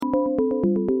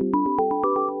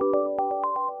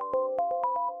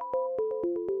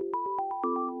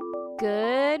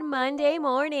Monday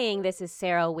morning. This is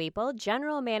Sarah Weeple,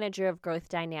 General Manager of Growth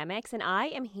Dynamics, and I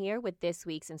am here with this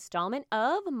week's installment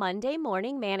of Monday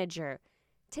Morning Manager.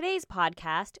 Today's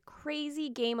podcast, Crazy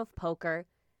Game of Poker,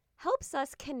 helps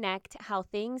us connect how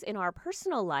things in our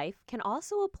personal life can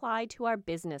also apply to our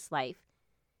business life.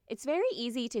 It's very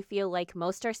easy to feel like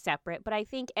most are separate, but I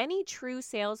think any true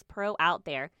sales pro out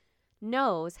there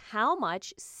knows how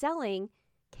much selling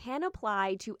can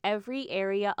apply to every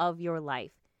area of your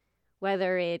life.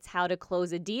 Whether it's how to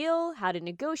close a deal, how to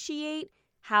negotiate,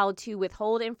 how to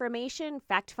withhold information,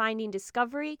 fact-finding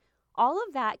discovery, all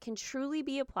of that can truly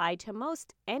be applied to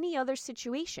most any other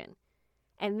situation.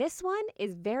 And this one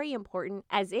is very important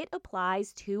as it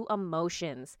applies to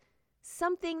emotions,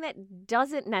 something that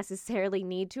doesn't necessarily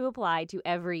need to apply to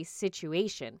every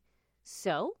situation.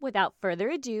 So, without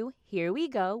further ado, here we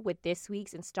go with this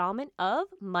week's installment of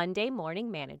Monday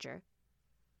Morning Manager.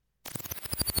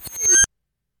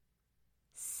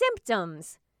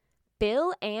 Symptoms.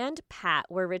 Bill and Pat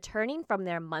were returning from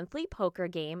their monthly poker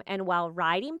game, and while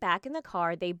riding back in the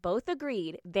car, they both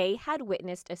agreed they had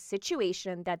witnessed a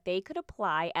situation that they could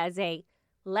apply as a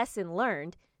lesson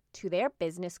learned to their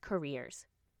business careers.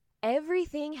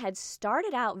 Everything had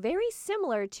started out very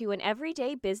similar to an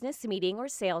everyday business meeting or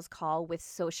sales call with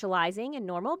socializing and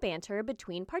normal banter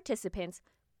between participants,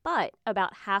 but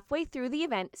about halfway through the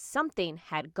event, something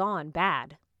had gone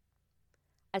bad.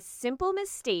 A simple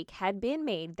mistake had been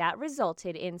made that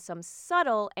resulted in some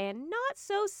subtle and not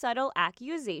so subtle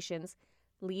accusations,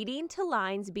 leading to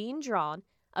lines being drawn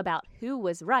about who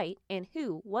was right and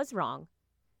who was wrong.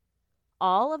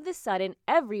 All of a sudden,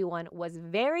 everyone was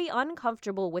very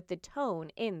uncomfortable with the tone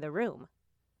in the room.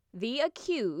 The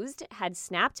accused had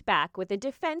snapped back with a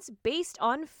defense based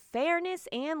on fairness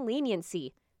and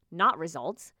leniency, not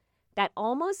results, that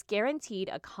almost guaranteed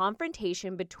a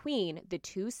confrontation between the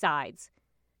two sides.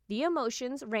 The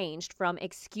emotions ranged from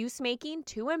excuse-making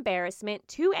to embarrassment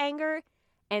to anger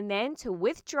and then to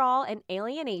withdrawal and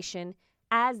alienation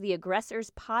as the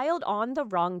aggressors piled on the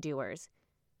wrongdoers.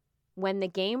 When the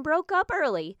game broke up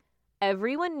early,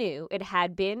 everyone knew it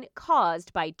had been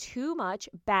caused by too much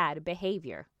bad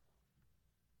behavior.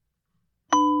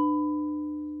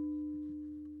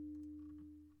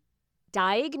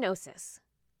 Diagnosis.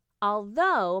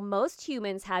 Although most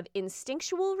humans have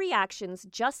instinctual reactions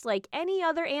just like any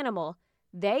other animal,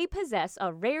 they possess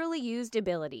a rarely used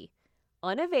ability,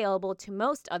 unavailable to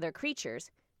most other creatures,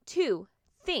 to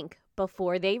think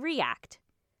before they react.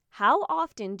 How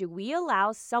often do we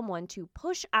allow someone to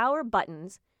push our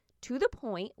buttons to the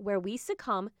point where we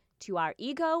succumb to our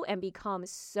ego and become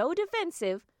so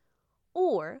defensive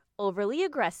or overly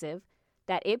aggressive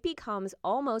that it becomes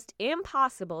almost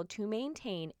impossible to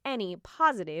maintain any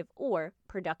positive or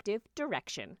productive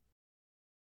direction?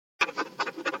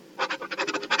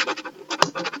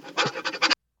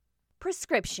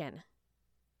 Prescription.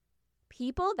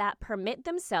 People that permit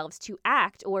themselves to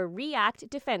act or react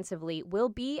defensively will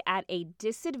be at a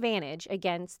disadvantage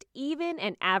against even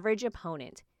an average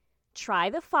opponent. Try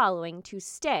the following to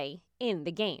stay in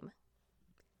the game.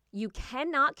 You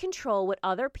cannot control what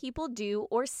other people do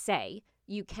or say.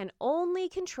 You can only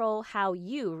control how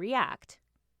you react.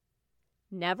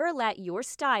 Never let your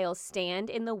style stand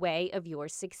in the way of your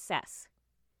success.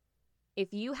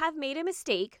 If you have made a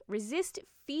mistake, resist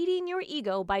feeding your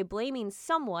ego by blaming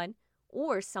someone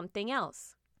or something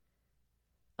else.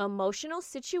 Emotional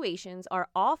situations are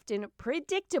often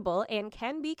predictable and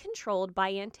can be controlled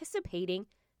by anticipating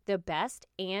the best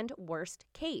and worst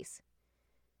case.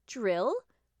 Drill,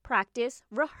 practice,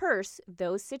 rehearse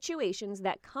those situations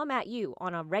that come at you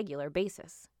on a regular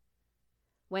basis.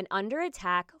 When under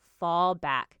attack, fall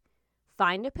back.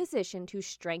 Find a position to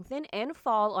strengthen and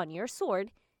fall on your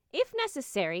sword, if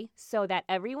necessary, so that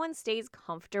everyone stays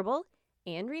comfortable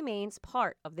and remains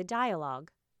part of the dialogue.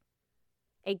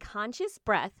 A conscious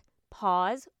breath,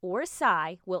 pause, or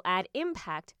sigh will add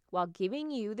impact while giving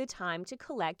you the time to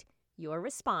collect your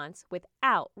response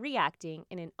without reacting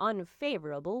in an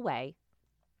unfavorable way.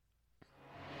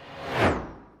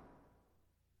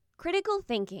 Critical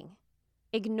thinking.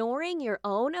 Ignoring your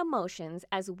own emotions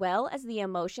as well as the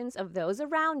emotions of those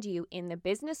around you in the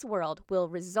business world will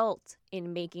result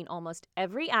in making almost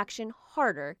every action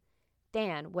harder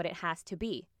than what it has to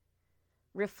be.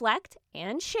 Reflect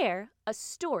and share a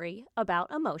story about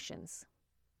emotions.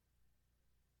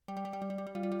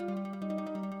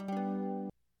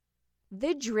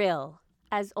 The drill.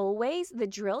 As always, the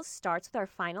drill starts with our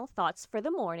final thoughts for the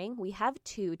morning. We have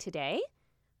two today.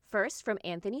 First, from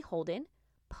Anthony Holden.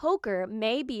 Poker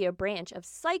may be a branch of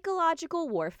psychological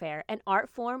warfare, an art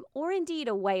form, or indeed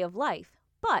a way of life,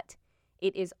 but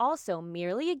It is also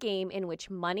merely a game in which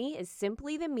money is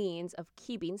simply the means of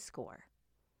keeping score.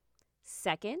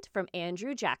 Second, from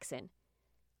Andrew Jackson,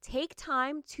 take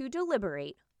time to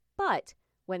deliberate, but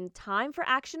when time for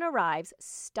action arrives,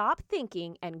 stop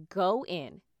thinking and go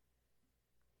in.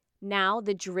 Now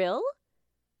the drill.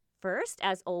 First,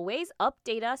 as always,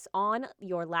 update us on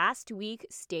your last week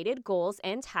stated goals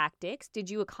and tactics. Did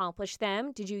you accomplish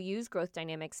them? Did you use Growth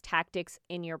Dynamics tactics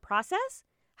in your process?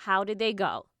 How did they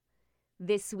go?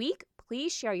 This week,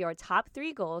 please share your top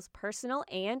 3 goals, personal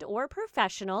and or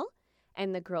professional,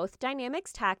 and the Growth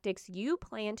Dynamics tactics you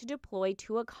plan to deploy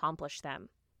to accomplish them.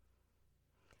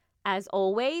 As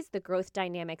always, the Growth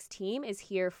Dynamics team is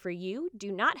here for you.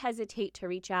 Do not hesitate to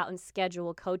reach out and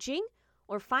schedule coaching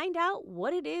or find out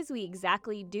what it is we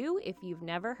exactly do if you've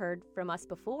never heard from us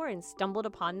before and stumbled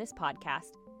upon this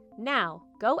podcast. Now,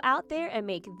 go out there and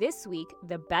make this week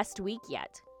the best week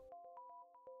yet.